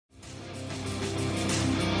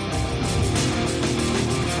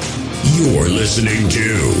You're listening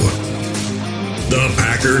to the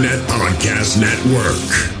Packernet Podcast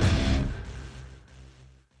Network.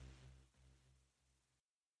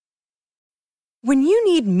 When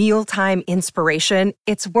you need mealtime inspiration,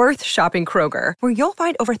 it's worth shopping Kroger, where you'll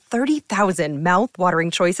find over 30,000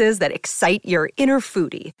 mouth-watering choices that excite your inner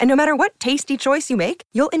foodie. And no matter what tasty choice you make,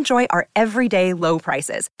 you'll enjoy our everyday low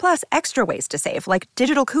prices, plus extra ways to save, like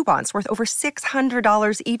digital coupons worth over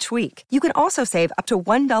 $600 each week. You can also save up to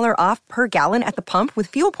 $1 off per gallon at the pump with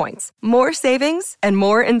fuel points. More savings and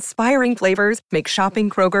more inspiring flavors make shopping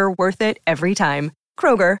Kroger worth it every time.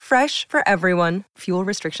 Kroger, fresh for everyone. Fuel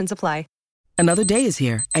restrictions apply. Another day is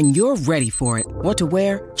here, and you're ready for it. What to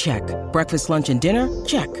wear? Check. Breakfast, lunch, and dinner?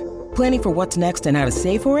 Check. Planning for what's next and how to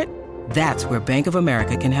save for it? That's where Bank of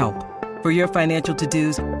America can help. For your financial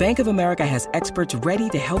to-dos, Bank of America has experts ready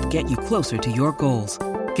to help get you closer to your goals.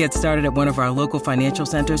 Get started at one of our local financial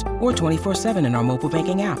centers or 24/7 in our mobile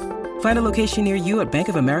banking app. Find a location near you at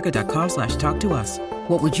bankofamerica.com/talktous.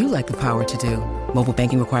 What would you like the power to do? Mobile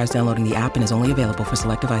banking requires downloading the app and is only available for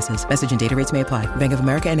select devices. Message and data rates may apply. Bank of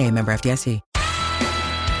America N.A., member FDIC.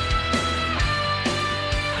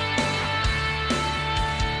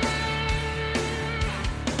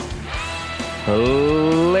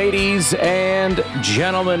 Ladies and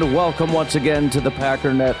gentlemen, welcome once again to the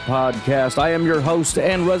Packernet Podcast. I am your host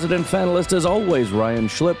and resident fanalist, as always, Ryan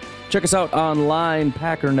Schlip. Check us out online,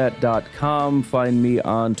 packernet.com. Find me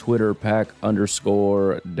on Twitter,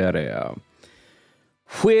 pack_daddy.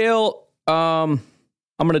 Well, I'm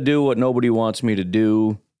going to do what nobody wants me to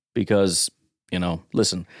do because,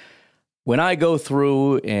 listen, when I go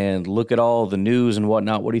through and look at all the news and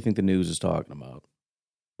whatnot, what do you think the news is talking about?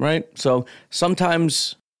 Right? So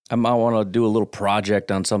sometimes I might want to do a little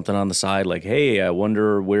project on something on the side, like, hey, I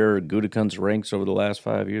wonder where Gutekunst ranks over the last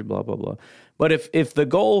 5 years, blah, blah, blah. But if the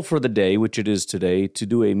goal for the day, which it is today, to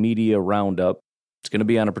do a media roundup, it's going to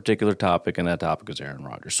be on a particular topic, and that topic is Aaron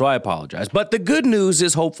Rodgers. So I apologize. But the good news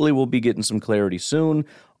is hopefully we'll be getting some clarity soon.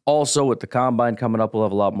 Also, with the Combine coming up, we'll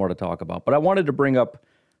have a lot more to talk about. But I wanted to bring up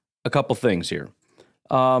a couple things here.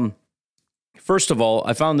 First of all,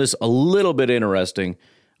 I found this a little bit interesting.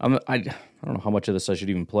 I don't know how much of this I should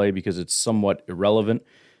even play because it's somewhat irrelevant.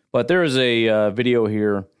 But there is a video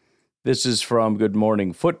here. This is from Good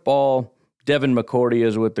Morning Football. Devin McCourty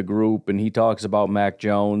is with the group, and he talks about Mac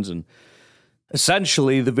Jones. And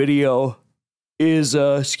essentially, the video is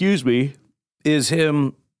him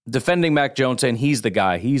defending Mac Jones, saying he's the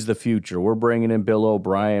guy, he's the future. We're bringing in Bill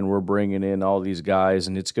O'Brien, we're bringing in all these guys,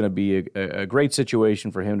 and it's going to be a great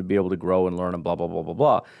situation for him to be able to grow and learn and blah, blah, blah, blah,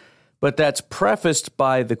 blah. But that's prefaced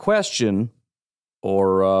by the question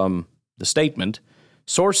or the statement,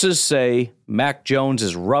 sources say Mac Jones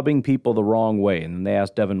is rubbing people the wrong way. And then they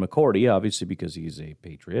asked Devin McCourty, obviously because he's a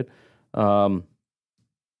Patriot,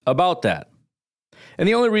 about that. And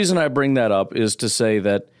the only reason I bring that up is to say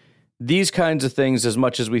that these kinds of things, as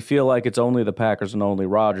much as we feel like it's only the Packers and only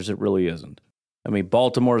Rodgers, it really isn't. I mean,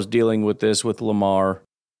 Baltimore's dealing with this with Lamar.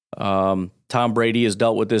 Tom Brady has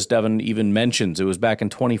dealt with this. Devin even mentions it was back in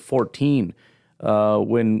 2014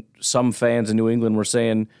 when some fans in New England were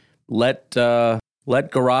saying, let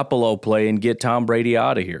Garoppolo play and get Tom Brady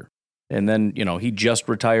out of here. And then, he just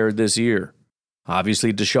retired this year.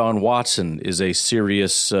 Obviously, Deshaun Watson is a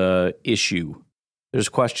serious issue. There's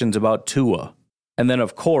questions about Tua. And then,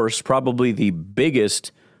 of course, probably the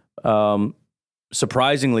biggest,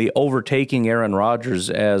 surprisingly overtaking Aaron Rodgers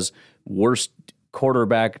as worst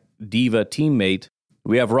quarterback diva teammate,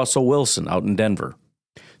 we have Russell Wilson out in Denver.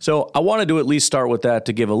 So I wanted to at least start with that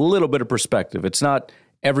to give a little bit of perspective. It's not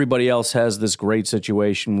everybody else has this great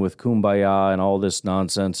situation with Kumbaya and all this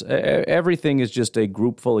nonsense. Everything is just a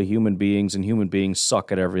group full of human beings, and human beings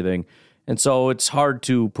suck at everything. And so it's hard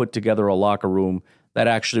to put together a locker room that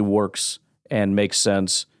actually works and makes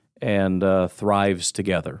sense and thrives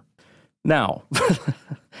together. Now,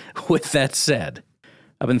 with that said,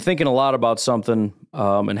 I've been thinking a lot about something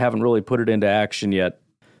and haven't really put it into action yet,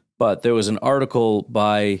 but there was an article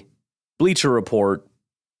by Bleacher Report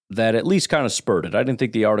that at least kind of spurred it. I didn't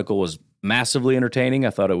think the article was massively entertaining.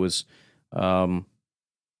 I thought it was probably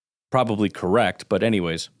correct, but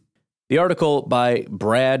anyways. The article by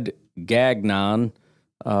Brad Gagnon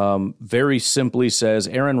very simply says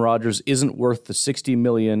Aaron Rodgers isn't worth the $60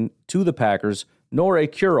 million to the Packers, nor a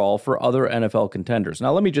cure-all for other NFL contenders.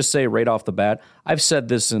 Now, let me just say right off the bat, I've said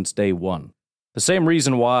this since day one. The same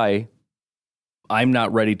reason why I'm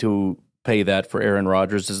not ready to pay that for Aaron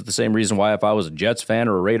Rodgers is the same reason why if I was a Jets fan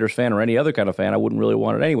or a Raiders fan or any other kind of fan, I wouldn't really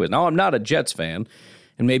want it anyways. Now, I'm not a Jets fan,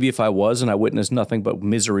 and maybe if I was and I witnessed nothing but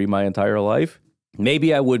misery my entire life,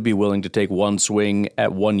 maybe I would be willing to take one swing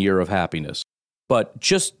at 1 year of happiness. But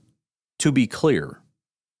just to be clear,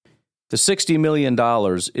 the $60 million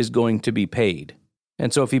is going to be paid.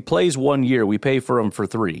 And so if he plays 1 year, we pay for him for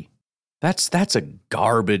 3. That's a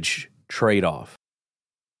garbage trade-off.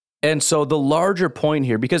 And so the larger point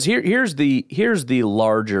here, because here's the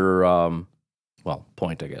larger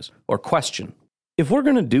point, I guess, or question. If we're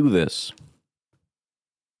going to do this,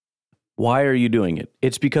 why are you doing it?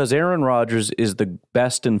 It's because Aaron Rodgers is the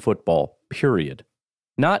best in football, period.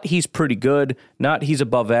 Not he's pretty good, not he's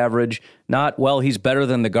above average, not, well, he's better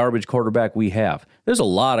than the garbage quarterback we have. There's a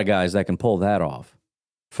lot of guys that can pull that off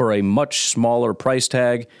for a much smaller price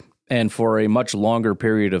tag and for a much longer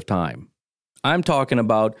period of time. I'm talking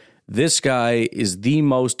about this guy is the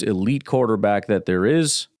most elite quarterback that there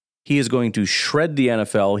is. He is going to shred the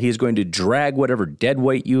NFL. He is going to drag whatever dead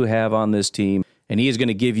weight you have on this team, and he is going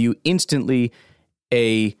to give you instantly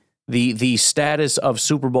the status of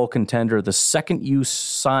Super Bowl contender the second you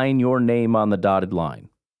sign your name on the dotted line.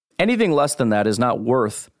 Anything less than that is not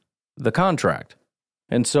worth the contract.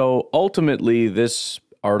 And so ultimately, this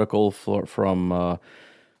article from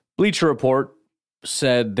Bleacher Report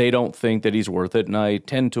said they don't think that he's worth it, and I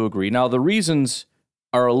tend to agree. Now, the reasons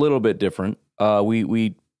are a little bit different.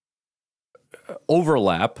 We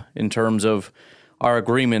overlap in terms of our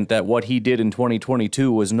agreement that what he did in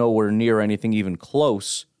 2022 was nowhere near anything even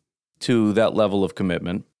close to that level of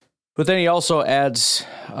commitment. But then he also adds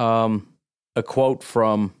a quote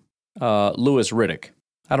from Louis Riddick.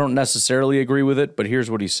 I don't necessarily agree with it, but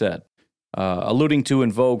here's what he said. Alluding to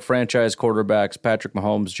in vogue franchise quarterbacks Patrick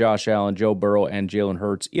Mahomes, Josh Allen, Joe Burrow, and Jalen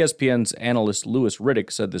Hurts, ESPN's analyst Louis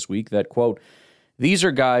Riddick said this week that, quote, these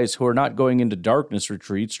are guys who are not going into darkness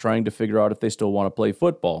retreats trying to figure out if they still want to play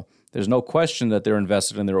football. There's no question that they're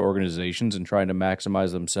invested in their organizations and trying to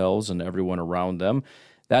maximize themselves and everyone around them.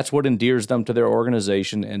 That's what endears them to their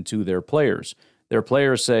organization and to their players. Their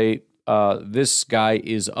players say, this guy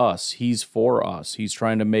is us. He's for us. He's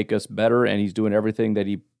trying to make us better, and he's doing everything that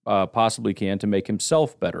he possibly can to make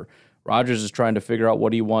himself better. Rodgers is trying to figure out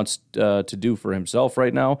what he wants to do for himself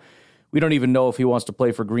right now. We don't even know if he wants to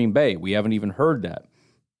play for Green Bay. We haven't even heard that.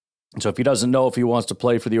 So if he doesn't know if he wants to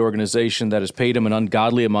play for the organization that has paid him an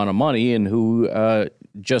ungodly amount of money and who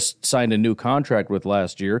just signed a new contract with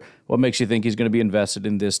last year, what makes you think he's going to be invested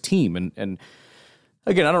in this team? And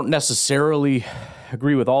again, I don't necessarily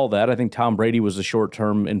agree with all that. I think Tom Brady was a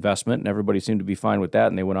short-term investment, and everybody seemed to be fine with that,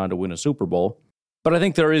 and they went on to win a Super Bowl. But I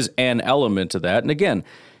think there is an element to that. And again,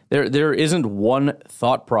 there isn't one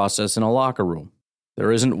thought process in a locker room.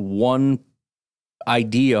 There isn't one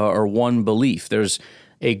idea or one belief. There's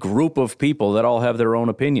a group of people that all have their own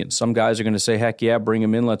opinions. Some guys are going to say, heck yeah, bring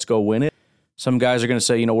him in, let's go win it. Some guys are going to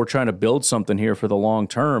say, we're trying to build something here for the long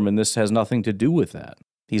term, and this has nothing to do with that.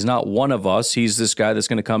 He's not one of us. He's this guy that's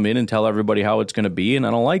going to come in and tell everybody how it's going to be, and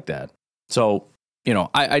I don't like that. So,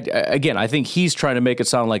 I think he's trying to make it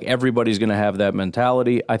sound like everybody's going to have that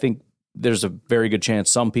mentality. I think there's a very good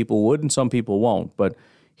chance some people would and some people won't. But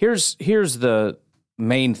here's the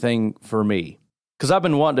main thing for me, because I've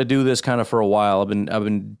been wanting to do this kind of for a while. I've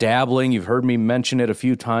been dabbling. You've heard me mention it a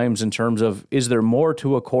few times in terms of, is there more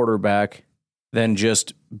to a quarterback than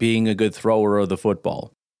just being a good thrower of the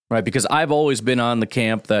football? Right? Because I've always been on the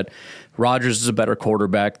camp that Rodgers is a better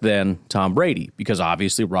quarterback than Tom Brady, because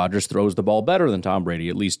obviously Rodgers throws the ball better than Tom Brady,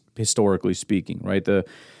 at least historically speaking, right? The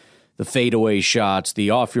fadeaway shots, the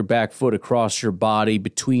off your back foot across your body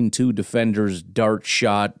between two defenders, dart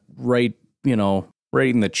shot, right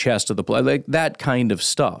in the chest of the play, like that kind of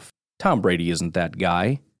stuff. Tom Brady isn't that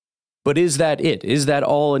guy. But is that it? Is that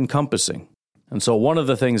all encompassing? And so one of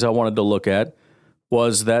the things I wanted to look at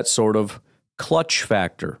was that sort of clutch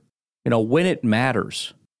factor. When it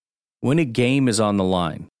matters, when a game is on the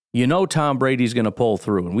line, Tom Brady's going to pull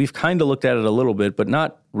through. And we've kind of looked at it a little bit, but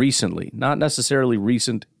not recently, not necessarily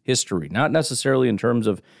recent history, not necessarily in terms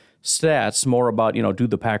of stats, more about, do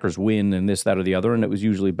the Packers win and this, that, or the other. And it was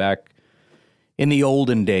usually back in the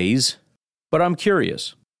olden days. But I'm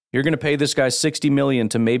curious. You're going to pay this guy $60 million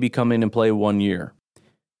to maybe come in and play 1 year.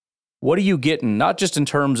 What are you getting? Not just in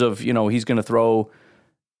terms of, he's going to throw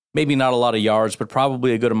maybe not a lot of yards, but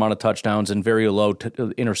probably a good amount of touchdowns and very low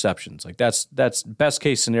interceptions. Like that's best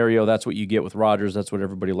case scenario. That's what you get with Rodgers. That's what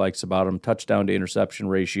everybody likes about him. Touchdown to interception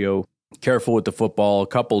ratio. Careful with the football. A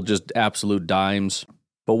couple just absolute dimes.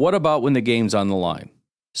 But what about when the game's on the line?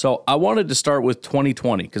 So I wanted to start with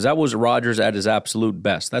 2020 because that was Rodgers at his absolute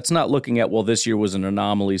best. That's not looking at, well, this year was an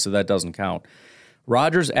anomaly, so that doesn't count.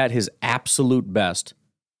 Rodgers at his absolute best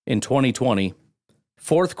in 2020,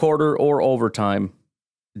 fourth quarter or overtime,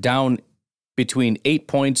 down between 8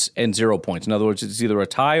 points and 0 points. In other words, it's either a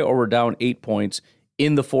tie or we're down 8 points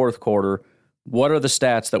in the fourth quarter. What are the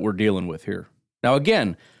stats that we're dealing with here? Now,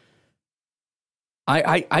 again,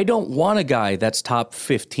 I don't want a guy that's top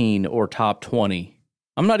 15 or top 20.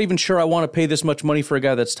 I'm not even sure I want to pay this much money for a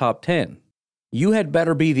guy that's top 10. You had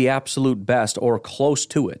better be the absolute best or close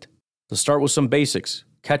to it. Let's start with some basics.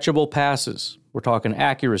 Catchable passes. We're talking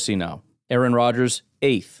accuracy now. Aaron Rodgers,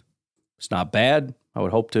 8th. It's not bad. I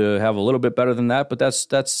would hope to have a little bit better than that, but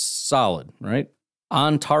that's solid, right?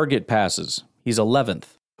 On target passes. He's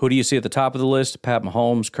 11th. Who do you see at the top of the list? Pat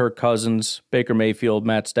Mahomes, Kirk Cousins, Baker Mayfield,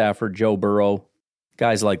 Matt Stafford, Joe Burrow.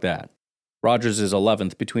 Guys like that. Rodgers is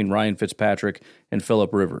 11th between Ryan Fitzpatrick and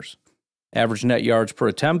Phillip Rivers. Average net yards per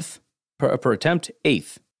attempt,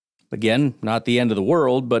 8th. Again, not the end of the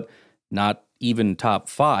world, but not even top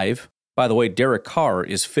 5. By the way, Derek Carr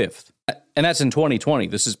is 5th. And that's in 2020.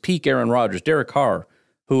 This is peak Aaron Rodgers. Derek Carr,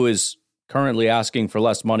 who is currently asking for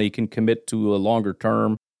less money, can commit to a longer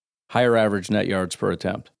term, higher average net yards per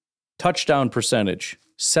attempt. Touchdown percentage,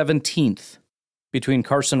 17th between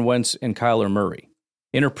Carson Wentz and Kyler Murray.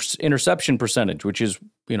 Interception percentage, which is,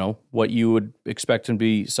 what you would expect him to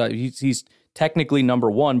be. He's technically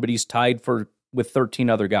number 1, but he's tied with 13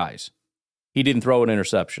 other guys. He didn't throw an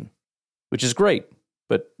interception, which is great,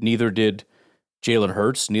 but neither did Jalen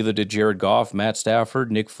Hurts, neither did Jared Goff, Matt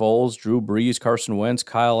Stafford, Nick Foles, Drew Brees, Carson Wentz,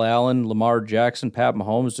 Kyle Allen, Lamar Jackson, Pat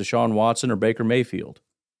Mahomes, Deshaun Watson, or Baker Mayfield.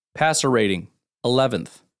 Passer rating,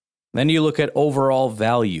 11th. Then you look at overall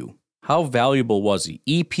value. How valuable was he?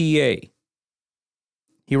 EPA.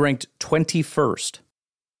 He ranked 21st.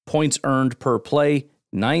 Points earned per play,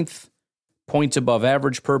 9th. Points above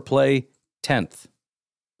average per play, 10th.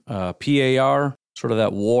 PAR, sort of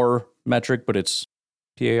that WAR metric, but it's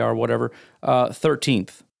PAR, whatever.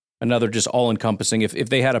 13th. Another just all-encompassing. If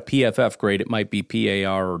they had a PFF grade, it might be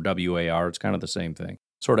PAR or WAR. It's kind of the same thing.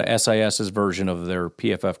 Sort of SIS's version of their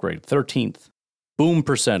PFF grade. 13th. Boom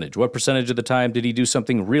percentage. What percentage of the time did he do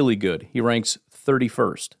something really good? He ranks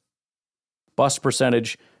 31st. Bust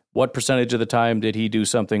percentage. What percentage of the time did he do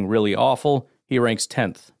something really awful? He ranks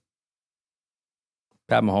 10th.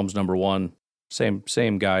 Pat Mahomes, number 1.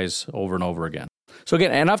 Same guys over and over again. So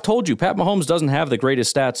again, and I've told you, Pat Mahomes doesn't have the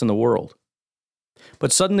greatest stats in the world.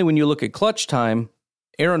 But suddenly when you look at clutch time,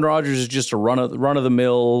 Aaron Rodgers is just a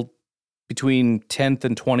run-of-the-mill, between 10th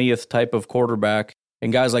and 20th type of quarterback.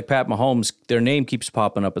 And guys like Pat Mahomes, their name keeps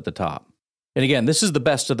popping up at the top. And again, this is the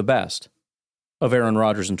best of the best of Aaron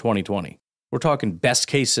Rodgers in 2020. We're talking best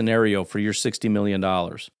case scenario for your $60 million.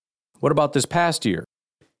 What about this past year?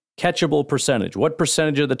 Catchable percentage. What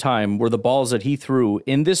percentage of the time were the balls that he threw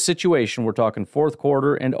in this situation? We're talking fourth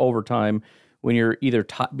quarter and overtime when you're either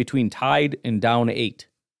between tied and down 8.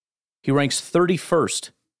 He ranks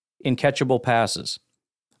 31st in catchable passes.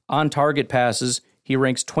 On target passes, he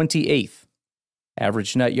ranks 28th.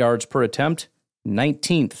 Average net yards per attempt,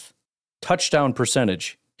 19th. Touchdown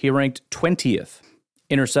percentage, he ranked 20th.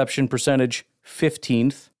 Interception percentage,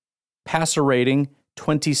 15th. Passer rating,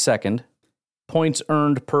 22nd. Points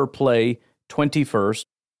earned per play, 21st.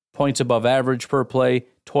 Points above average per play,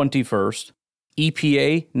 21st.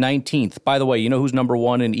 EPA, 19th. By the way, you know who's number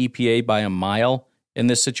 1 in EPA by a mile in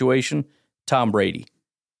this situation? Tom Brady.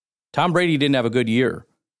 Tom Brady didn't have a good year.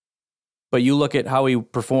 But you look at how he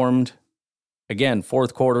performed, again,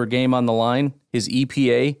 fourth quarter game on the line, his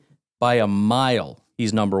EPA, by a mile,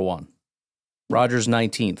 he's number 1. Rodgers,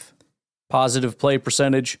 19th. Positive play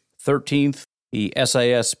percentage, 13th. The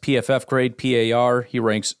SIS PFF grade, PAR, he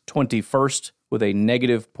ranks 21st with a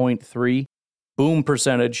negative 0.3. Boom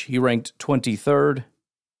percentage, he ranked 23rd.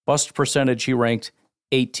 Bust percentage, he ranked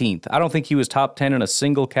 18th. I don't think he was top 10 in a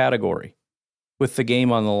single category with the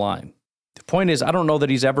game on the line. The point is, I don't know that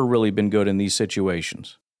he's ever really been good in these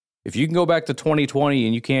situations. If you can go back to 2020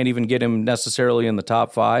 and you can't even get him necessarily in the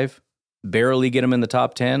top 5, barely get him in the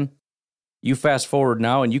top 10, you fast forward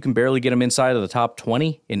now and you can barely get him inside of the top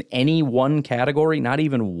 20 in any one category, not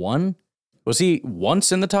even one. Was he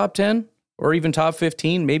once in the top 10 or even top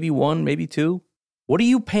 15? Maybe 1, maybe 2. What are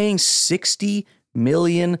you paying $60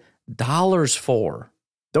 million for?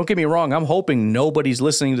 Don't get me wrong. I'm hoping nobody's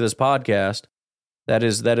listening to this podcast. That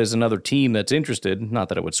is another team that's interested. Not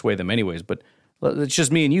that it would sway them anyways, but it's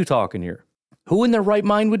just me and you talking here. Who in their right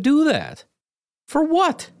mind would do that? For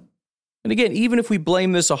what? And again, even if we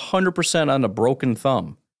blame this 100% on a broken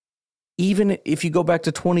thumb, even if you go back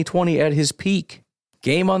to 2020 at his peak,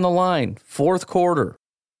 game on the line, fourth quarter,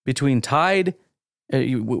 between tied,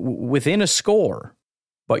 within a score,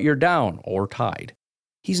 but you're down or tied.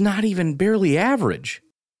 He's not even barely average.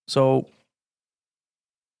 So,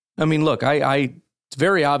 I mean, look, it's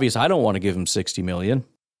very obvious I don't want to give him $60 million.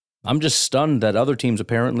 I'm just stunned that other teams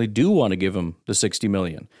apparently do want to give him the $60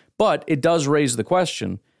 million. But it does raise the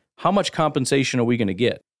question, how much compensation are we going to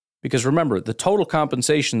get? Because remember, the total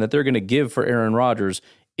compensation that they're going to give for Aaron Rodgers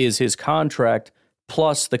is his contract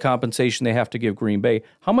plus the compensation they have to give Green Bay.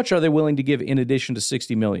 How much are they willing to give in addition to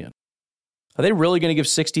 $60 million? Are they really going to give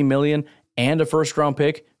 $60 million and a first-round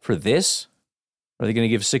pick for this? Are they going to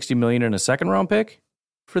give $60 million and a second-round pick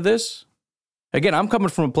for this? Again, I'm coming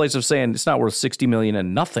from a place of saying it's not worth $60 million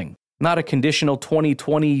and nothing. Not a conditional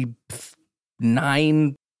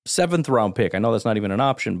 2029 seventh-round pick. I know that's not even an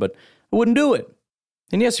option, but I wouldn't do it.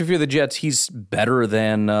 And yes, if you're the Jets, he's better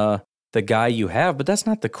than the guy you have, but that's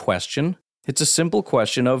not the question. It's a simple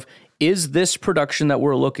question of, is this production that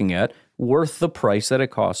we're looking at worth the price that it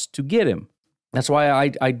costs to get him? That's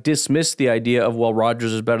why I dismiss the idea of, well,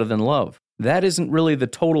 Rodgers is better than Love. That isn't really the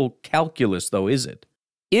total calculus, though, is it?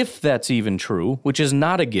 If that's even true, which is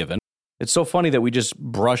not a given, it's so funny that we just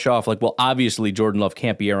brush off like, well, obviously Jordan Love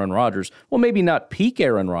can't be Aaron Rodgers. Well, maybe not peak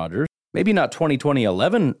Aaron Rodgers. Maybe not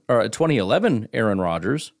 2011 Aaron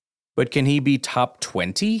Rodgers, but can he be top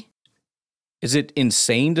 20? Is it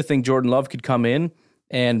insane to think Jordan Love could come in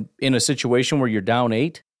and in a situation where you're down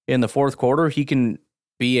 8 in the fourth quarter, he can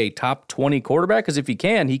be a top 20 quarterback? Because if he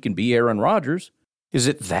can be Aaron Rodgers. Is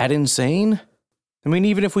it that insane? I mean,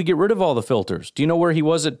 even if we get rid of all the filters, do you know where he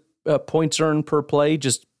was at points earned per play,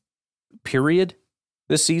 just period,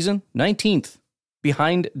 this season? 19th,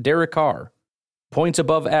 behind Derek Carr. Points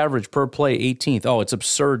above average per play, 18th. Oh, it's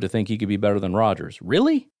absurd to think he could be better than Rodgers.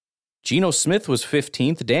 Really? Geno Smith was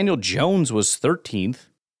 15th. Daniel Jones was 13th.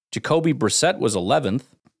 Jacoby Brissett was 11th.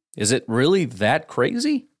 Is it really that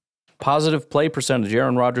crazy? Positive play percentage,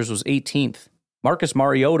 Aaron Rodgers was 18th. Marcus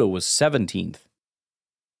Mariota was 17th.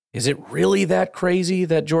 Is it really that crazy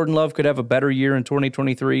that Jordan Love could have a better year in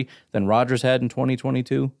 2023 than Rodgers had in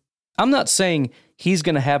 2022? I'm not saying he's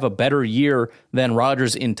going to have a better year than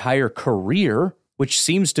Rodgers' entire career, which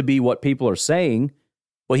seems to be what people are saying.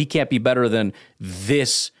 Well, he can't be better than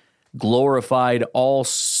this glorified,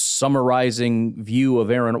 all-summarizing view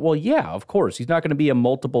of Aaron. Well, yeah, of course. He's not going to be a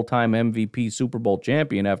multiple-time MVP Super Bowl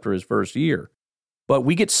champion after his first year. But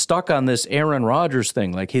we get stuck on this Aaron Rodgers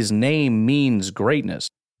thing, like his name means greatness.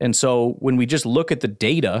 And so when we just look at the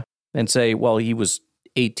data and say, well, he was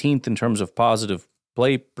 18th in terms of positive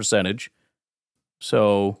play percentage.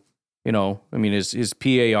 So, you know, I mean, his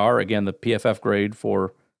PAR, again, the PFF grade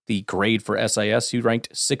for the grade for SIS, he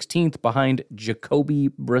ranked 16th behind Jacoby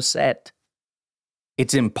Brissett.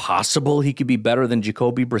 It's impossible he could be better than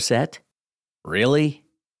Jacoby Brissett? Really?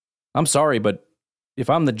 I'm sorry, but if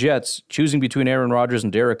I'm the Jets, choosing between Aaron Rodgers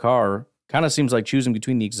and Derek Carr kind of seems like choosing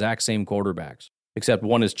between the exact same quarterbacks, except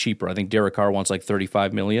one is cheaper. I think Derek Carr wants like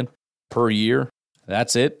 $35 million per year.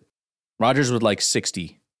 That's it. Rodgers would like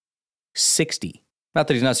 60. 60. Not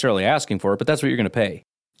that he's necessarily asking for it, but that's what you're going to pay,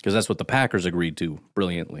 because that's what the Packers agreed to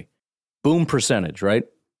brilliantly. Boom percentage, right?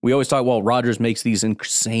 We always talk, well, Rodgers makes these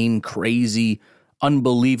insane, crazy,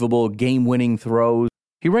 unbelievable game-winning throws.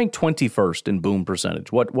 He ranked 21st in boom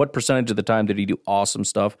percentage. What percentage of the time did he do awesome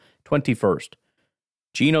stuff? 21st.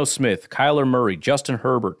 Geno Smith, Kyler Murray, Justin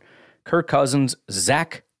Herbert, Kirk Cousins,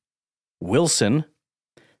 Zach Wilson,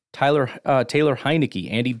 Taylor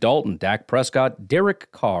Heineke, Andy Dalton, Dak Prescott,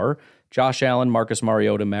 Derek Carr, Josh Allen, Marcus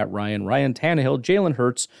Mariota, Matt Ryan, Ryan Tannehill, Jalen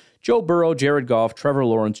Hurts, Joe Burrow, Jared Goff, Trevor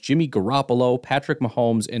Lawrence, Jimmy Garoppolo, Patrick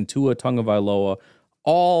Mahomes, and Tua Tagovailoa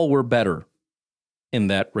all were better in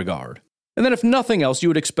that regard. And then if nothing else, you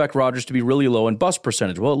would expect Rodgers to be really low in bust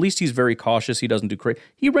percentage. Well, at least he's very cautious. He doesn't do crazy.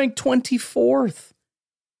 He ranked 24th.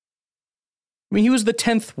 I mean, he was the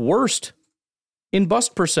 10th worst in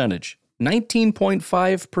bust percentage,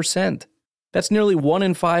 19.5%. That's nearly 1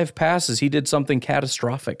 in 5 passes. He did something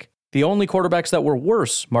catastrophic. The only quarterbacks that were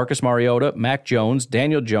worse, Marcus Mariota, Mac Jones,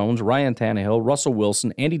 Daniel Jones, Ryan Tannehill, Russell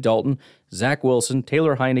Wilson, Andy Dalton, Zach Wilson,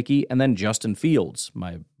 Taylor Heineke, and then Justin Fields,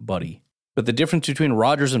 my buddy. But the difference between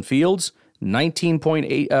Rodgers and Fields,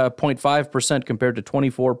 19.5% compared to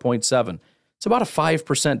 24.7%. It's about a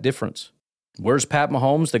 5% difference. Where's Pat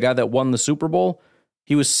Mahomes, the guy that won the Super Bowl?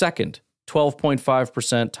 He was second,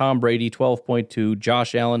 12.5%. Tom Brady, 12.2%.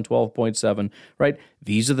 Josh Allen, 12.7%, right?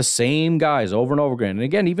 These are the same guys over and over again. And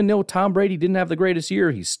again, even though Tom Brady didn't have the greatest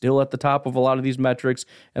year, he's still at the top of a lot of these metrics.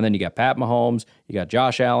 And then you got Pat Mahomes, you got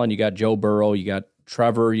Josh Allen, you got Joe Burrow, you got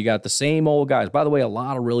Trevor, you got the same old guys. By the way, a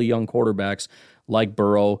lot of really young quarterbacks like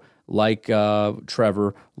Burrow, like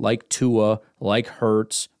Trevor, like Tua, like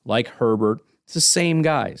Hurts, like Herbert. It's the same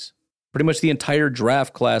guys. Pretty much the entire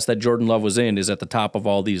draft class that Jordan Love was in is at the top of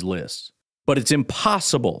all these lists. But it's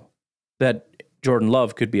impossible that Jordan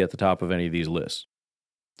Love could be at the top of any of these lists.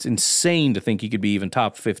 It's insane to think he could be even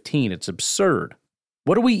top 15. It's absurd.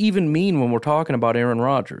 What do we even mean when we're talking about Aaron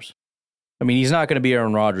Rodgers? I mean, he's not going to be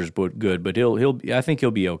Aaron Rodgers, but good, but I think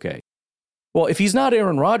he'll be okay. Well, if he's not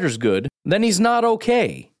Aaron Rodgers good, then he's not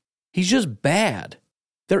okay. He's just bad.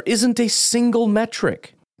 There isn't a single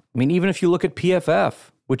metric. I mean, even if you look at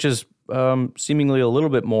PFF, which is seemingly a little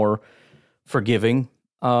bit more forgiving,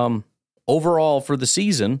 overall for the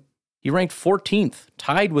season, he ranked 14th,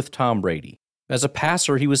 tied with Tom Brady. As a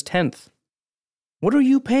passer, he was 10th. What are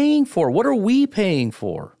you paying for? What are we paying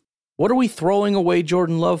for? What are we throwing away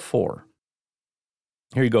Jordan Love for?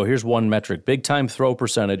 Here you go. Here's one metric. Big time throw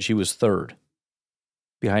percentage, he was 3rd,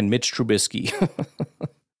 behind Mitch Trubisky.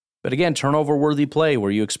 But again, turnover-worthy play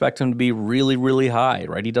where you expect him to be really, really high,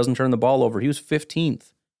 right? He doesn't turn the ball over. He was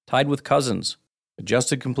 15th, tied with Cousins.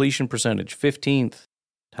 Adjusted completion percentage, 15th.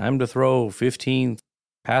 Time to throw, 15th.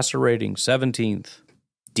 Passer rating, 17th.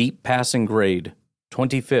 Deep passing grade,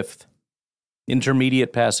 25th.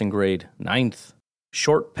 Intermediate passing grade, 9th.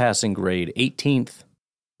 Short passing grade, 18th.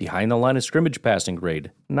 Behind the line of scrimmage passing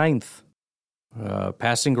grade, 9th.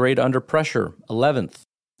 Passing grade under pressure, 11th.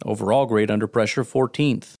 Overall grade under pressure,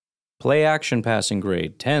 14th. Play action passing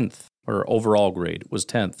grade, 10th. Or overall grade was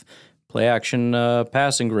 10th. Play action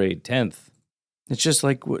passing grade, 10th. It's just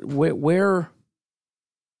like, where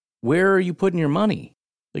are you putting your money?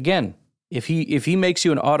 Again, if he makes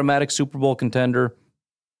you an automatic Super Bowl contender,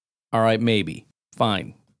 all right, maybe.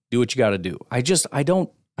 Fine. Do what you got to do. I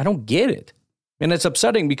don't get it. And it's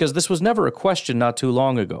upsetting because this was never a question not too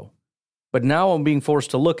long ago. But now I'm being forced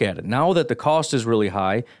to look at it. Now that the cost is really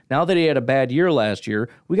high, now that he had a bad year last year,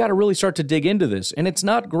 we got to really start to dig into this. And it's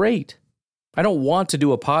not great. I don't want to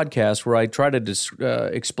do a podcast where I try to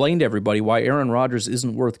explain to everybody why Aaron Rodgers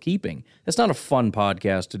isn't worth keeping. That's not a fun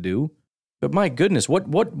podcast to do. But my goodness,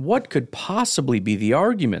 what could possibly be the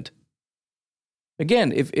argument?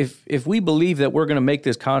 Again, if we believe that we're going to make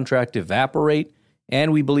this contract evaporate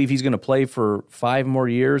and we believe he's going to play for 5 more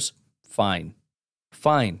years, fine.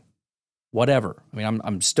 Whatever. I mean,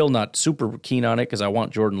 I'm still not super keen on it because I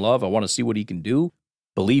want Jordan Love. I want to see what he can do.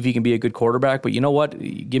 Believe he can be a good quarterback. But you know what?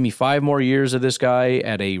 Give me 5 more years of this guy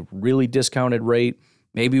at a really discounted rate.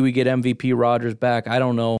 Maybe we get MVP Rodgers back. I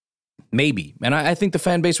don't know. Maybe. And I think the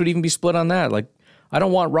fan base would even be split on that. Like, I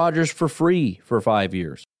don't want Rodgers for free for 5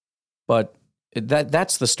 years. But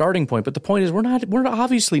that's the starting point. But the point is we're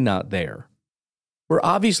obviously not there. We're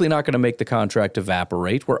obviously not going to make the contract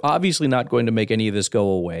evaporate. We're obviously not going to make any of this go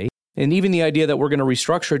away. And even the idea that we're going to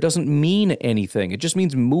restructure it doesn't mean anything. It just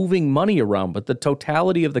means moving money around, but the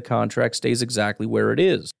totality of the contract stays exactly where it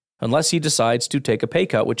is, unless he decides to take a pay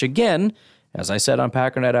cut, which again, as I said on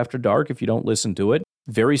Packernet After Dark, if you don't listen to it,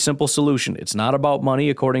 very simple solution. It's not about money,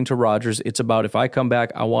 according to Rodgers. It's about if I come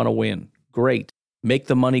back, I want to win. Great. Make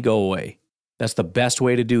the money go away. That's the best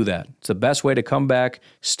way to do that. It's the best way to come back,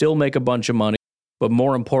 still make a bunch of money, but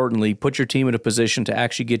more importantly, put your team in a position to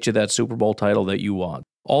actually get you that Super Bowl title that you want.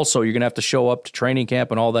 Also, you're going to have to show up to training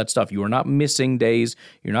camp and all that stuff. You are not missing days.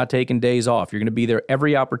 You're not taking days off. You're going to be there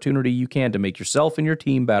every opportunity you can to make yourself and your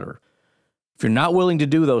team better. If you're not willing to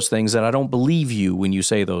do those things, then I don't believe you when you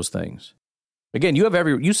say those things. Again,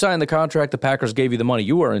 you signed the contract, the Packers gave you the money.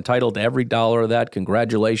 You are entitled to every dollar of that.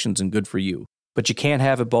 Congratulations and good for you. But you can't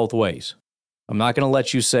have it both ways. I'm not going to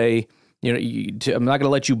let you say, I'm not going to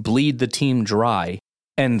let you bleed the team dry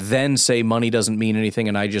and then say money doesn't mean anything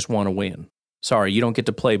and I just want to win. Sorry, you don't get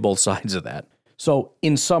to play both sides of that. So,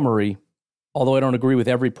 in summary, although I don't agree with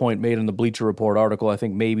every point made in the Bleacher Report article, I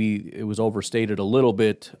think maybe it was overstated a little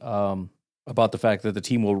bit about the fact that the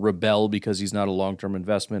team will rebel because he's not a long-term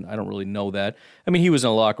investment. I don't really know that. I mean, he was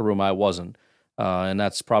in a locker room, I wasn't. And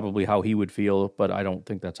that's probably how he would feel, but I don't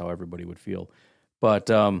think that's how everybody would feel.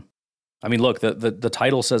 But, I mean, look, the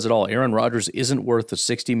title says it all. Aaron Rodgers isn't worth the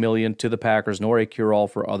 $60 million to the Packers, nor a cure-all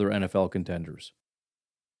for other NFL contenders.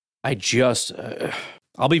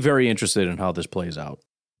 I'll be very interested in how this plays out.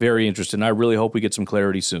 Very interested, and I really hope we get some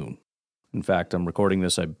clarity soon. In fact, I'm recording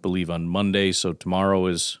this, I believe, on Monday, so tomorrow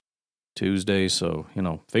is Tuesday, so,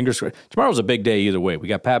 fingers crossed. Tomorrow's a big day either way. We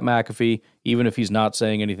got Pat McAfee. Even if he's not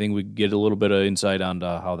saying anything, we get a little bit of insight on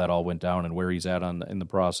how that all went down and where he's at in the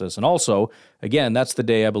process. And also, again, that's the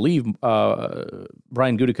day I believe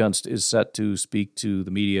Brian Gutekunst is set to speak to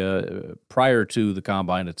the media prior to the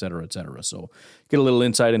Combine, et cetera, et cetera. So get a little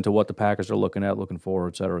insight into what the Packers are looking at, looking for,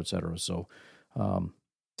 et cetera, et cetera. So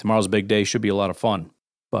tomorrow's a big day. Should be a lot of fun.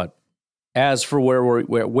 But as for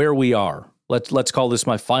where we are, let's call this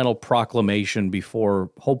my final proclamation before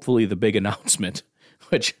hopefully the big announcement,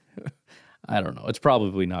 which I don't know. It's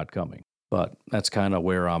probably not coming, but that's kind of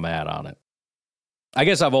where I'm at on it. I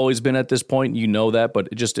guess I've always been at this point, you know that,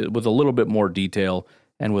 but just with a little bit more detail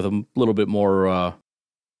and with a little bit more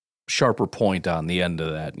sharper point on the end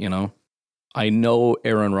of that, I know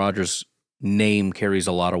Aaron Rodgers' name carries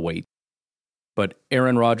a lot of weight, but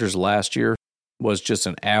Aaron Rodgers last year was just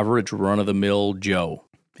an average run-of-the-mill Joe.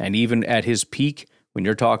 And even at his peak, when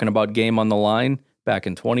you're talking about game on the line back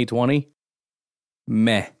in 2020,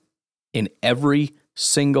 meh. In every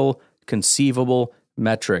single conceivable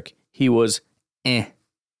metric, he was eh.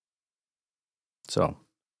 So,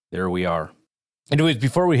 there we are. Anyways,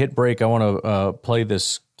 before we hit break, I want to play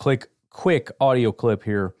this quick audio clip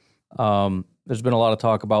here. There's been a lot of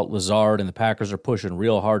talk about Lazard, and the Packers are pushing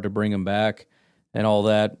real hard to bring him back and all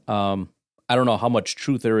that. I don't know how much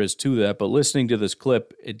truth there is to that, but listening to this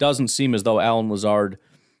clip, it doesn't seem as though Allen Lazard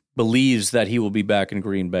believes that he will be back in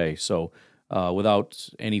Green Bay. So without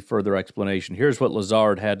any further explanation, here's what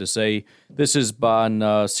Lazard had to say. This is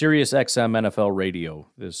on Sirius XM NFL Radio.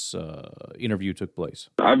 This interview took place.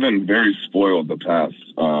 I've been very spoiled the past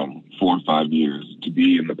 4 or 5 years to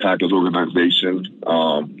be in the Packers organization.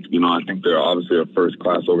 I think they're obviously a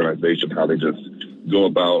first-class organization, how they just go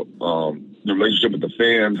about the relationship with the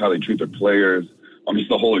fans, how they treat their players, just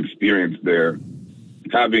the whole experience there.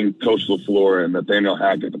 Having Coach LaFleur and Nathaniel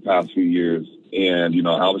Hackett the past few years, and,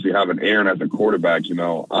 obviously having Aaron as a quarterback,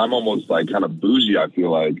 I'm almost like kind of bougie, I feel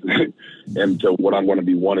like, into what I'm going to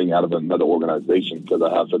be wanting out of another organization because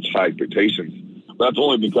I have such high expectations. But that's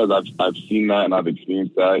only because I've seen that and I've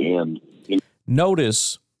experienced that. And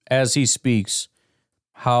notice as he speaks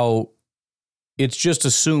how it's just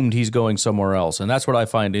assumed he's going somewhere else. And that's what I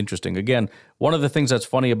find interesting. Again, one of the things that's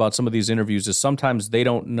funny about some of these interviews is sometimes they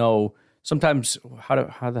don't know. Sometimes,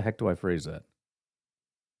 how the heck do I phrase that?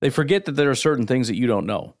 They forget that there are certain things that you don't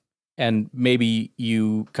know. And maybe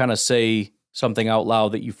you kind of say something out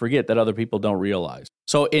loud that you forget that other people don't realize.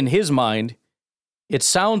 So in his mind, it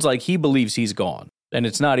sounds like he believes he's gone. And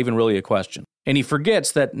it's not even really a question. And he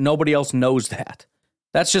forgets that nobody else knows that.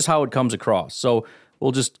 That's just how it comes across. So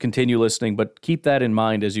we'll just continue listening, but keep that in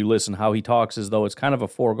mind as you listen, how he talks as though it's kind of a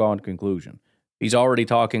foregone conclusion. He's already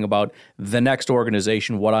talking about the next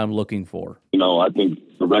organization, what I'm looking for. I think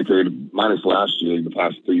the record, minus last year, the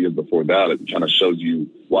past 3 years before that, it kind of shows you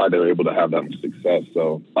why they're able to have that much success.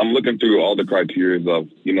 So I'm looking through all the criteria of,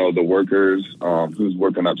 the workers, who's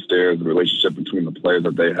working upstairs, the relationship between the players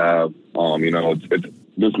that they have. It's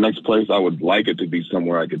this next place, I would like it to be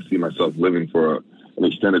somewhere I could see myself living for an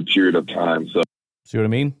extended period of time. So, see what I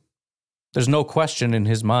mean? There's no question in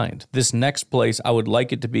his mind. This next place, I would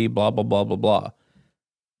like it to be blah, blah, blah, blah, blah.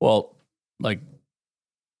 Well, what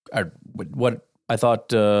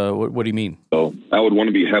do you mean? So I would want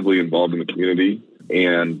to be heavily involved in the community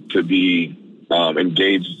and to be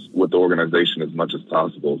engaged with the organization as much as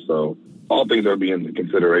possible. So all things are being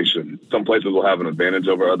consideration. Some places will have an advantage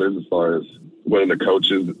over others as far as whether the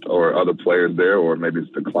coaches or other players there, or maybe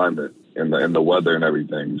it's the climate and the weather and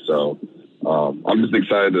everything. So I'm just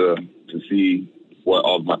excited to see what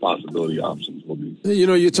all of my possibility options will be.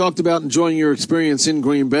 You talked about enjoying your experience in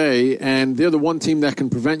Green Bay, and they're the one team that can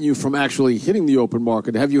prevent you from actually hitting the open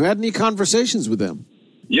market. Have you had any conversations with them?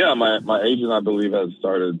 Yeah, my agent, I believe, has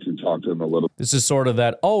started to talk to them a little. This is sort of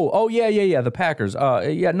that, yeah, the Packers.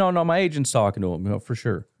 No, my agent's talking to him, for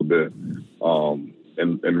sure. A bit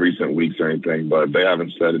in recent weeks or anything, but they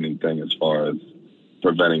haven't said anything as far as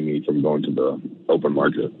preventing me from going to the open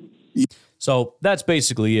market. So that's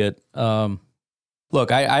basically it.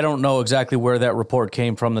 Look, I don't know exactly where that report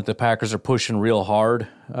came from that the Packers are pushing real hard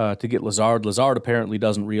to get Lazard. Lazard apparently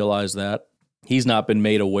doesn't realize that. He's not been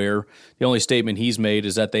made aware. The only statement he's made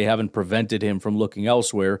is that they haven't prevented him from looking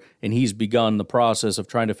elsewhere, and he's begun the process of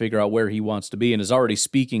trying to figure out where he wants to be and is already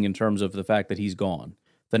speaking in terms of the fact that he's gone.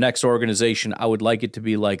 The next organization, I would like it to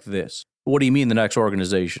be like this. What do you mean the next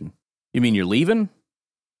organization? You mean you're leaving?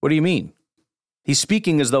 What do you mean? He's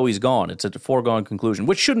speaking as though he's gone. It's a foregone conclusion,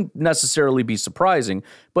 which shouldn't necessarily be surprising,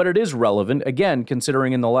 but it is relevant, again,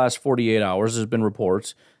 considering in the last 48 hours there's been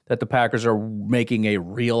reports that the Packers are making a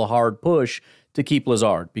real hard push to keep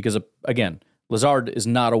Lazard because, again, Lazard is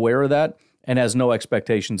not aware of that and has no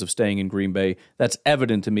expectations of staying in Green Bay. That's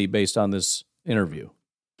evident to me based on this interview.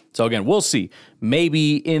 So, again, we'll see.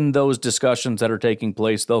 Maybe in those discussions that are taking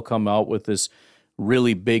place, they'll come out with this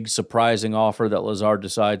really big, surprising offer that Lazard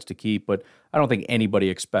decides to keep, but I don't think anybody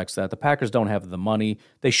expects that. The Packers don't have the money.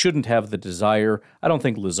 They shouldn't have the desire. I don't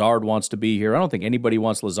think Lazard wants to be here. I don't think anybody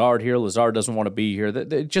wants Lazard here. Lazard doesn't want to be here.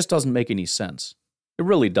 It just doesn't make any sense. It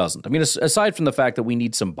really doesn't. I mean, aside from the fact that we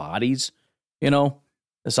need some bodies,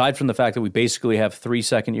 aside from the fact that we basically have 3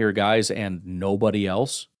 second-year guys and nobody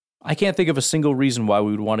else, I can't think of a single reason why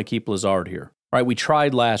we would want to keep Lazard here. Right? We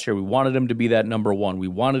tried last year. We wanted him to be that number one. We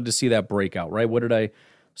wanted to see that breakout, right? I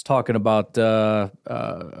was talking about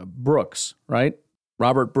Brooks, right?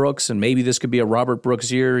 Robert Brooks, and maybe this could be a Robert Brooks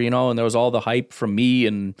year, and there was all the hype from me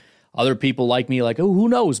and other people like me, like, oh, who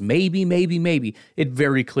knows? Maybe. It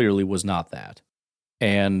very clearly was not that.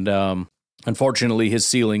 And unfortunately, his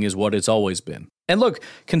ceiling is what it's always been. And look,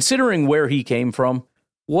 considering where he came from,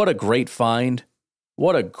 what a great find.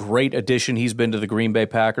 What a great addition he's been to the Green Bay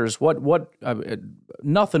Packers.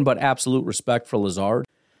 Nothing but absolute respect for Lazard.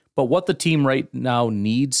 But what the team right now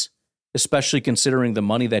needs, especially considering the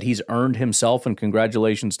money that he's earned himself, and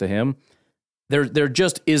congratulations to him, there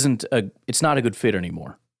just isn't it's not a good fit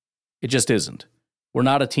anymore. It just isn't. We're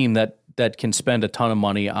not a team that can spend a ton of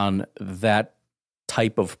money on that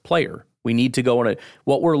type of player. We need to go in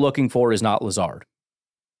what we're looking for is not Lazard.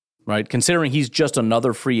 Right? Considering he's just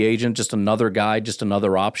another free agent, just another guy, just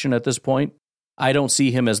another option at this point, I don't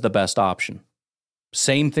see him as the best option.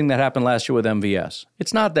 Same thing that happened last year with MVS.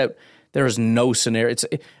 It's not that there is no scenario.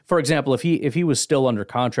 For example, if he was still under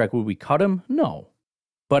contract, would we cut him? No.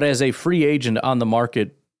 But as a free agent on the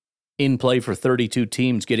market, in play for 32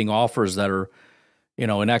 teams, getting offers that are,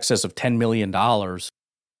 in excess of $10 million,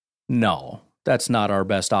 no. That's not our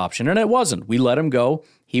best option. And it wasn't. We let him go.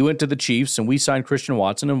 He went to the Chiefs, and we signed Christian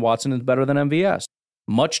Watson, and Watson is better than MVS.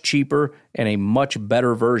 Much cheaper and a much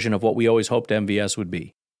better version of what we always hoped MVS would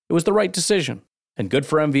be. It was the right decision. And good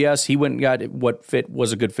for MVS. He went and got what fit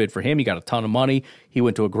was a good fit for him. He got a ton of money. He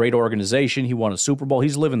went to a great organization. He won a Super Bowl.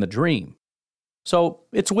 He's living the dream. So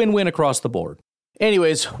it's win-win across the board.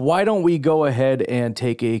 Anyways, why don't we go ahead and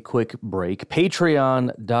take a quick break?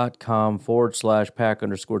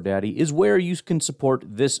 Patreon.com/pack_daddy is where you can support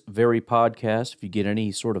this very podcast if you get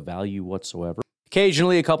any sort of value whatsoever.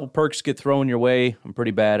 Occasionally, a couple perks get thrown your way. I'm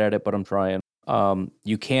pretty bad at it, but I'm trying.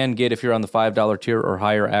 You can get, if you're on the $5 tier or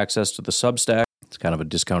higher, access to the Substack. It's kind of a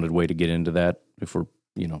discounted way to get into that if we're,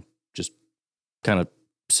 just kind of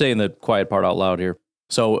saying the quiet part out loud here.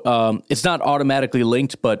 So it's not automatically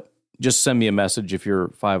linked, but just send me a message if you're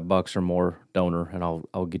 $5 or more donor, and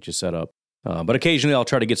I'll get you set up. But occasionally I'll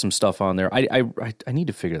try to get some stuff on there. I need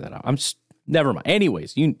to figure that out. Never mind.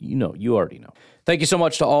 Anyways, you already know. Thank you so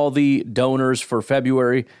much to all the donors for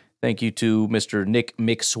February. Thank you to Mr. Nick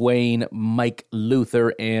McSwain, Mike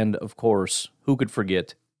Luther, and of course, who could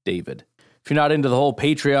forget David. If you're not into the whole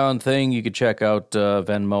Patreon thing, you could check out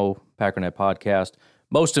Venmo, Packernet Podcast.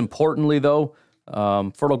 Most importantly, though,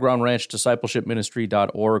 Fertile Ground Ranch Discipleship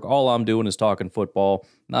Ministry.org. All I'm doing is talking football.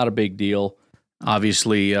 Not a big deal.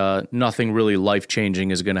 Obviously, nothing really life-changing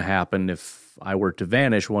is going to happen if I were to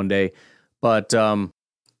vanish one day. But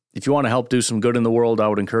if you want to help do some good in the world, I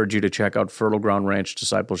would encourage you to check out Fertile Ground Ranch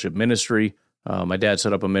Discipleship Ministry. My dad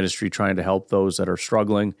set up a ministry trying to help those that are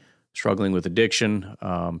struggling with addiction,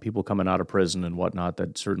 people coming out of prison and whatnot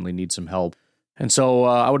that certainly need some help. And so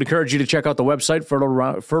I would encourage you to check out the website,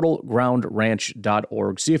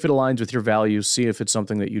 fertilegroundranch.org. See if it aligns with your values. See if it's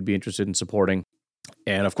something that you'd be interested in supporting.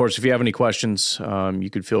 And, of course, if you have any questions, you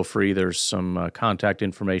could feel free. There's some contact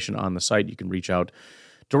information on the site. You can reach out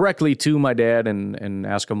directly to my dad and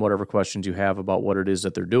ask him whatever questions you have about what it is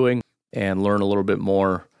that they're doing and learn a little bit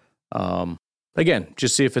more. Again,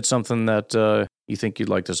 just see if it's something that you think you'd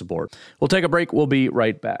like to support. We'll take a break. We'll be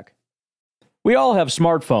right back. We all have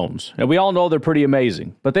smartphones, and we all know they're pretty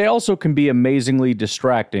amazing, but they also can be amazingly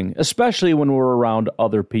distracting, especially when we're around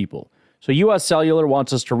other people. So US Cellular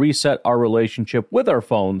wants us to reset our relationship with our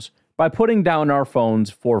phones by putting down our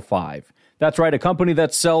phones for $5. That's right, a company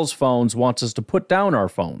that sells phones wants us to put down our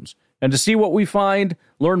phones. And to see what we find,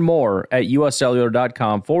 learn more at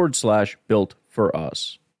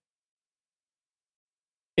uscellular.com/built-for-us.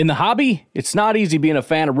 In the hobby, it's not easy being a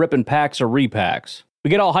fan of ripping packs or repacks. We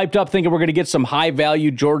get all hyped up thinking we're going to get some high-value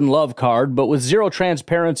Jordan Love card, but with zero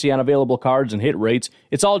transparency on available cards and hit rates,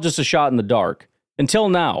 it's all just a shot in the dark. Until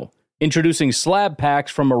now, introducing slab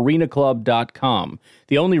packs from arenaclub.com,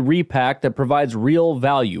 the only repack that provides real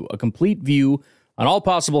value, a complete view on all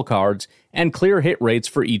possible cards, and clear hit rates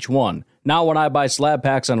for each one. Now when I buy slab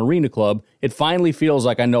packs on Arena Club, it finally feels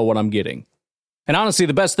like I know what I'm getting. And honestly,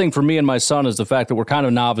 the best thing for me and my son is the fact that we're kind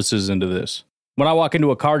of novices into this. When I walk into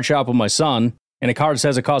a card shop with my son, and a card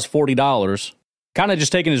says it costs $40, kind of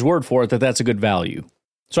just taking his word for it that that's a good value.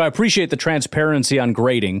 So I appreciate the transparency on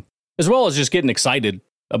grading, as well as just getting excited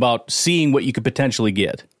about seeing what you could potentially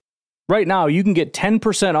get. Right now, you can get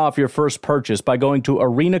 10% off your first purchase by going to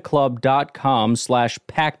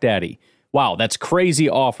arenaclub.com/packdaddy. Wow, that's crazy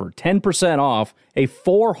offer. 10% off a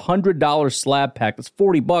 $400 slab pack. That's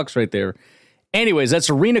 $40 right there. Anyways, that's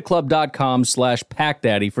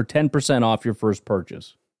arenaclub.com/packdaddy for 10% off your first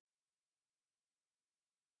purchase.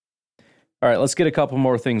 All right, let's get a couple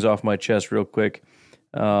more things off my chest real quick.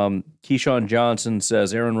 Keyshawn Johnson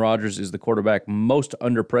says Aaron Rodgers is the quarterback most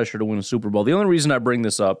under pressure to win a Super Bowl. The only reason I bring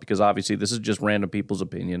this up, because obviously this is just random people's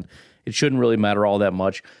opinion. It shouldn't really matter all that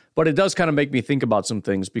much, but it does kind of make me think about some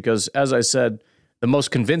things because, as I said, the most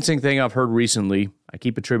convincing thing I've heard recently, I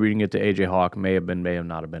keep attributing it to A.J. Hawk, may have been, may have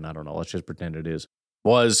not have been, I don't know, let's just pretend it is,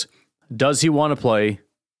 was, does he want to play?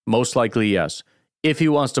 Most likely, yes. If he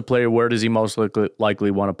wants to play, where does he most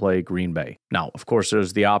likely want to play? Green Bay. Now, of course,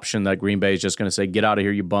 there's the option that Green Bay is just going to say, get out of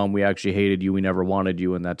here, you bum. We actually hated you. We never wanted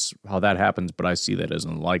you. And that's how that happens. But I see that as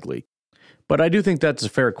unlikely. But I do think that's a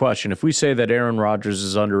fair question. If we say that Aaron Rodgers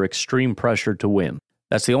is under extreme pressure to win,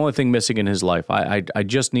 that's the only thing missing in his life. I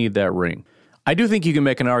just need that ring. I do think you can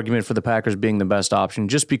make an argument for the Packers being the best option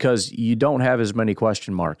just because you don't have as many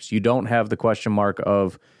question marks. You don't have the question mark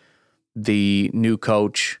of the new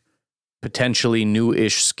coach, potentially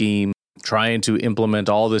new-ish scheme, trying to implement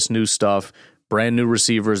all this new stuff, brand new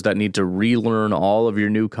receivers that need to relearn all of your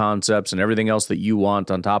new concepts and everything else that you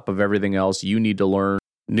want on top of everything else you need to learn.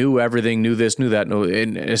 New everything, new this, new that, new,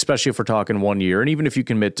 and especially if we're talking 1 year. And even if you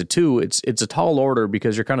commit to 2, it's a tall order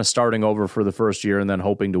because you're kind of starting over for the first year and then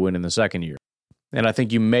hoping to win in the second year. And I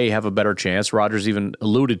think you may have a better chance. Rodgers even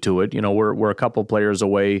alluded to it. You know, we're a couple players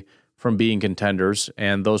away from being contenders,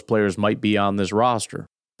 and those players might be on this roster.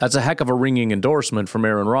 That's a heck of a ringing endorsement from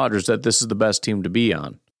Aaron Rodgers that this is the best team to be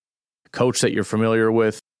on. Coach that you're familiar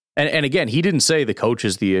with. And again, he didn't say the coach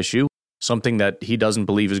is the issue, something that he doesn't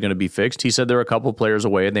believe is going to be fixed. He said they're a couple players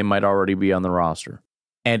away and they might already be on the roster.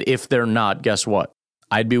 And if they're not, guess what?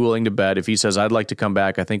 I'd be willing to bet if he says, I'd like to come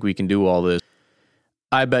back, I think we can do all this.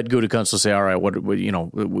 I bet Gutekunst will say, all right,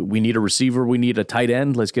 we need a receiver, we need a tight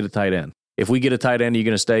end, let's get a tight end. If we get a tight end, are you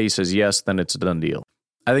going to stay? He says yes, then it's a done deal.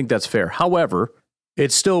 I think that's fair. However,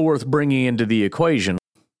 it's still worth bringing into the equation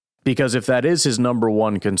because if that is his number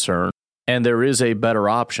one concern and there is a better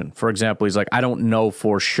option, for example, he's like, I don't know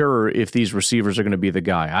for sure if these receivers are going to be the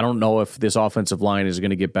guy. I don't know if this offensive line is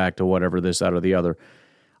going to get back to whatever this, that, or the other.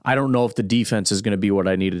 I don't know if the defense is going to be what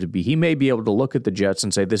I need it to be. He may be able to look at the Jets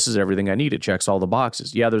and say, this is everything I need. It checks all the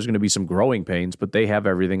boxes. Yeah, there's going to be some growing pains, but they have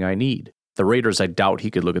everything I need. The Raiders, I doubt he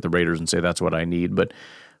could look at the Raiders and say, that's what I need. But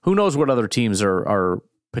who knows what other teams are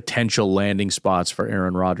potential landing spots for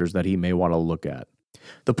Aaron Rodgers that he may want to look at.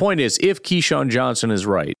 The point is, if Keyshawn Johnson is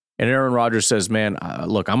right, and Aaron Rodgers says, man,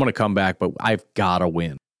 look, I'm going to come back, but I've got to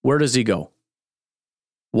win. Where does he go?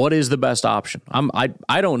 What is the best option?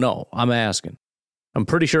 I don't know. I'm asking. I'm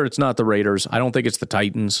pretty sure it's not the Raiders. I don't think it's the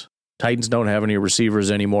Titans. Titans don't have any receivers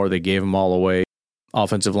anymore. They gave them all away.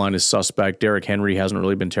 Offensive line is suspect. Derrick Henry hasn't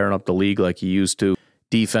really been tearing up the league like he used to.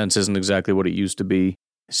 Defense isn't exactly what it used to be.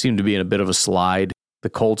 Seem to be in a bit of a slide. The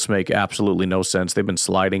Colts make absolutely no sense. They've been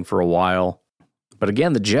sliding for a while. But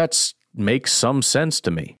again, the Jets make some sense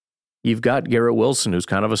to me. You've got Garrett Wilson, who's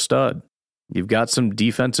kind of a stud. You've got some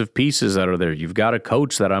defensive pieces that are there. You've got a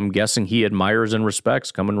coach that I'm guessing he admires and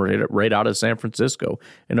respects coming right out of San Francisco.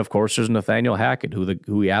 And, of course, there's Nathaniel Hackett,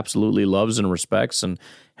 who he absolutely loves and respects and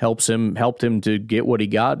helped him to get what he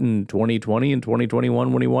got in 2020 and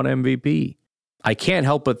 2021 when he won MVP. I can't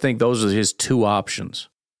help but think those are his two options.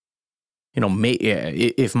 You know,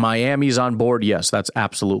 if Miami's on board, yes, that's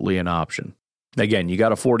absolutely an option. Again, you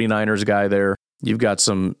got a 49ers guy there. You've got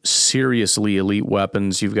some seriously elite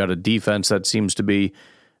weapons. You've got a defense that seems to be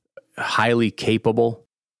highly capable.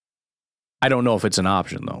 I don't know if it's an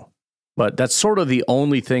option, though. But that's sort of the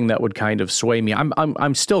only thing that would kind of sway me.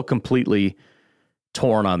 I'm still completely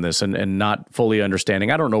torn on this and not fully understanding.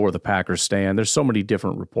 I don't know where the Packers stand. There's so many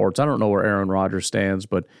different reports. I don't know where Aaron Rodgers stands,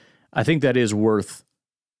 but I think that is worth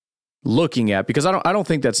looking at because I don't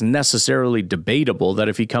think that's necessarily debatable that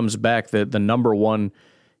if he comes back, the number one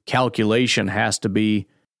calculation has to be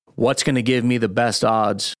what's going to give me the best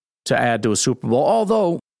odds to add to a Super Bowl.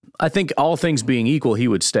 Although I think all things being equal, he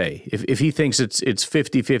would stay. If he thinks it's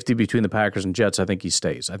 50-50 between the Packers and Jets, I think he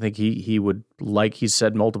stays. I think he would, like he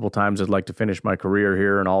said multiple times, I'd like to finish my career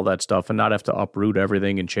here and all that stuff and not have to uproot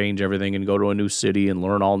everything and change everything and go to a new city and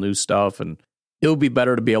learn all new stuff. And it would be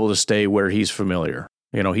better to be able to stay where he's familiar.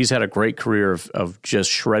 You know, he's had a great career of just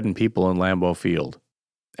shredding people in Lambeau Field.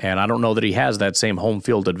 And I don't know that he has that same home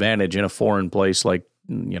field advantage in a foreign place like,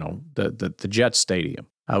 you know, the Jets Stadium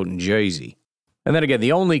out in Jersey. And then again,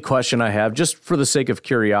 the only question I have, just for the sake of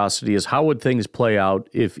curiosity, is how would things play out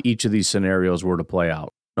if each of these scenarios were to play out?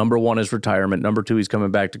 Number one is retirement. Number two, he's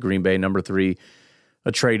coming back to Green Bay. Number three,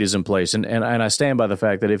 a trade is in place. And I stand by the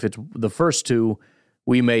fact that if it's the first two,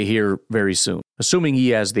 we may hear very soon, assuming he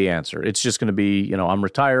has the answer. It's just going to be, you know, I'm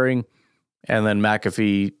retiring, and then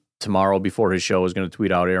McAfee tomorrow before his show is going to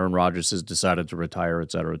tweet out Aaron Rodgers has decided to retire,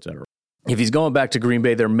 et cetera, et cetera. If he's going back to Green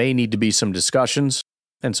Bay, there may need to be some discussions,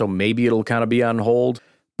 and so maybe it'll kind of be on hold.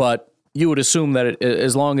 But you would assume that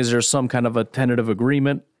as long as there's some kind of a tentative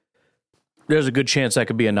agreement, there's a good chance that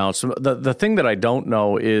could be announced. The thing that I don't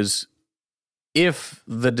know is if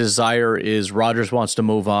the desire is Rodgers wants to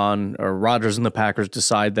move on, or Rodgers and the Packers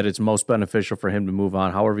decide that it's most beneficial for him to move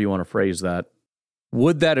on, however you want to phrase that,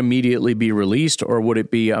 would that immediately be released, or would it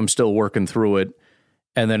be I'm still working through it,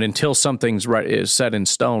 and then until something's is set in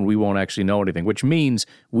stone, we won't actually know anything, which means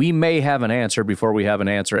we may have an answer before we have an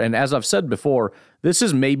answer. And as I've said before, this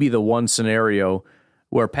is maybe the one scenario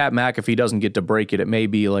where Pat McAfee doesn't get to break it. It may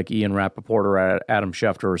be like Ian Rappaport or Adam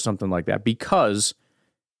Schefter or something like that, because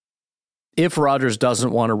if Rodgers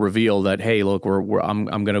doesn't want to reveal that, hey, look, I'm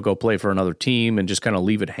going to go play for another team and just kind of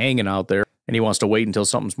leave it hanging out there, and he wants to wait until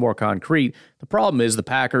something's more concrete, the problem is the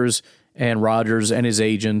Packers and Rodgers and his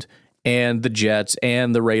agent and the Jets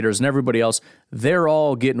and the Raiders and everybody else, they're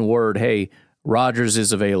all getting word, hey, Rodgers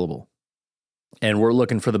is available, and we're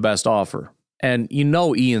looking for the best offer. And you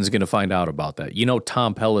know Ian's going to find out about that. You know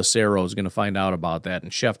Tom Pelissero is going to find out about that,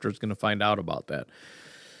 and Schefter's going to find out about that.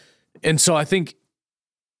 And so I think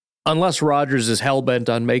unless Rodgers is hell-bent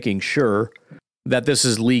on making sure that this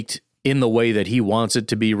is leaked in the way that he wants it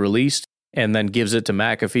to be released and then gives it to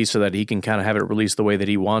McAfee so that he can kind of have it released the way that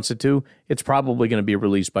he wants it to, it's probably going to be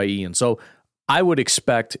released by Ian. So I would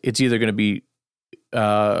expect it's either going to be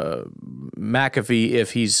McAfee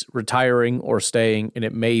if he's retiring or staying, and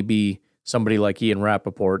it may be somebody like Ian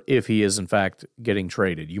Rappaport if he is, in fact, getting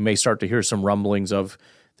traded. You may start to hear some rumblings of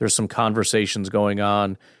there's some conversations going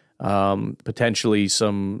on. Potentially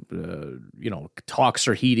some, talks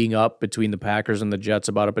are heating up between the Packers and the Jets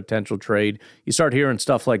about a potential trade. You start hearing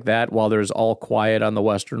stuff like that while there's all quiet on the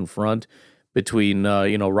Western Front between,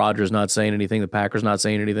 Rodgers not saying anything, the Packers not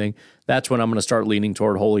saying anything. That's when I'm going to start leaning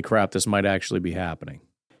toward, holy crap, this might actually be happening.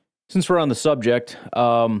 Since we're on the subject,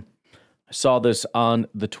 I saw this on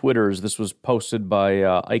the Twitters. This was posted by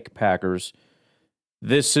Ike Packers.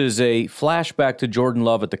 This is a flashback to Jordan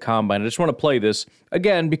Love at the Combine. I just want to play this,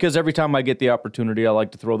 again, because every time I get the opportunity, I like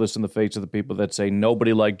to throw this in the face of the people that say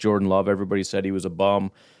nobody liked Jordan Love. Everybody said he was a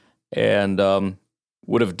bum and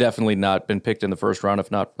would have definitely not been picked in the first round if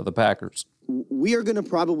not for the Packers. We are going to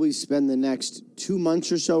probably spend the next 2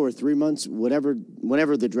 months or so, or 3 months, whenever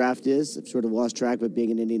the draft is. I've sort of lost track of it being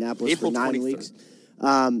in Indianapolis April for 9 23rd. Weeks.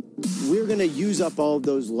 We're going to use up all of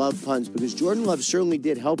those Love puns because Jordan Love certainly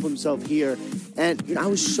did help himself here. And I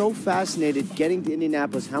was so fascinated getting to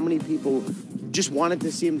Indianapolis, how many people just wanted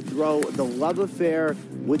to see him throw. The love affair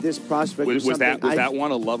with this prospect. Was that one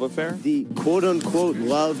a love affair? The quote-unquote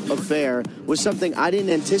love affair was something I didn't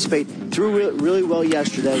anticipate. Threw really well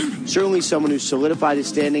yesterday. Certainly someone who solidified his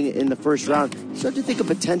standing in the first round. Start to think of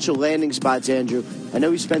potential landing spots, Andrew. I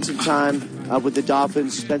know he spent some time with the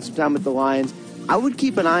Dolphins, spent some time with the Lions. I would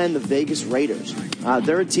keep an eye on the Vegas Raiders.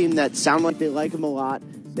 They're a team that sound like they like him a lot.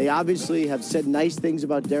 They obviously have said nice things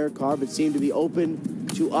about Derek Carr, but seem to be open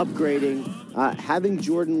to upgrading. Having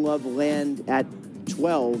Jordan Love land at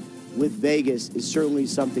 12 with Vegas is certainly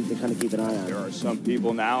something to kind of keep an eye on. There are some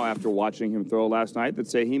people now, after watching him throw last night, that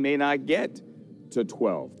say he may not get to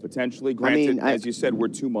 12. Potentially, granted, as you said, we're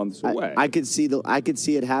 2 months away. I could see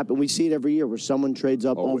it happen. We see it every year where someone trades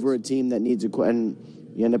up over a team that needs and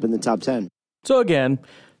you end up in the top 10. So again,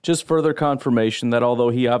 just further confirmation that although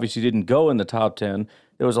he obviously didn't go in the top 10,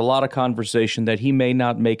 there was a lot of conversation that he may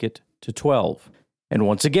not make it to 12. And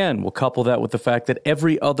once again, we'll couple that with the fact that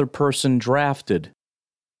every other person drafted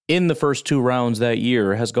in the first 2 rounds that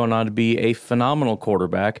year has gone on to be a phenomenal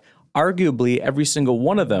quarterback. Arguably, every single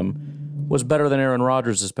one of them was better than Aaron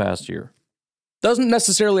Rodgers this past year. Doesn't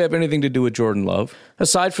necessarily have anything to do with Jordan Love,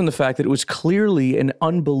 aside from the fact that it was clearly an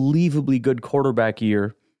unbelievably good quarterback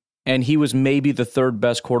year, and he was maybe the 3rd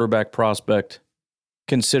best quarterback prospect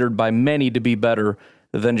considered by many to be better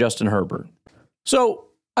than Justin Herbert. So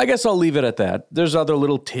I guess I'll leave it at that. There's other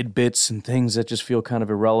little tidbits and things that just feel kind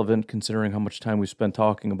of irrelevant considering how much time we spent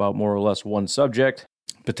talking about more or less one subject.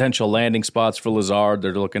 Potential landing spots for Lazard.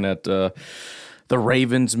 They're looking at the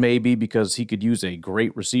Ravens maybe because he could use a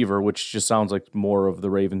great receiver, which just sounds like more of the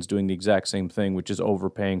Ravens doing the exact same thing, which is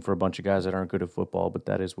overpaying for a bunch of guys that aren't good at football, but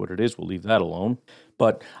that is what it is. We'll leave that alone.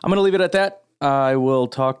 But I'm going to leave it at that. I will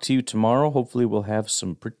talk to you tomorrow. Hopefully we'll have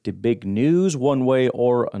some pretty big news one way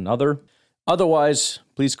or another. Otherwise,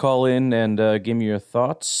 please call in and give me your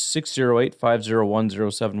thoughts.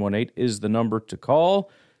 608-501-0718 is the number to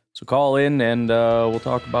call. So call in and we'll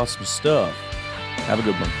talk about some stuff. Have a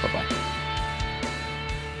good one. Bye-bye.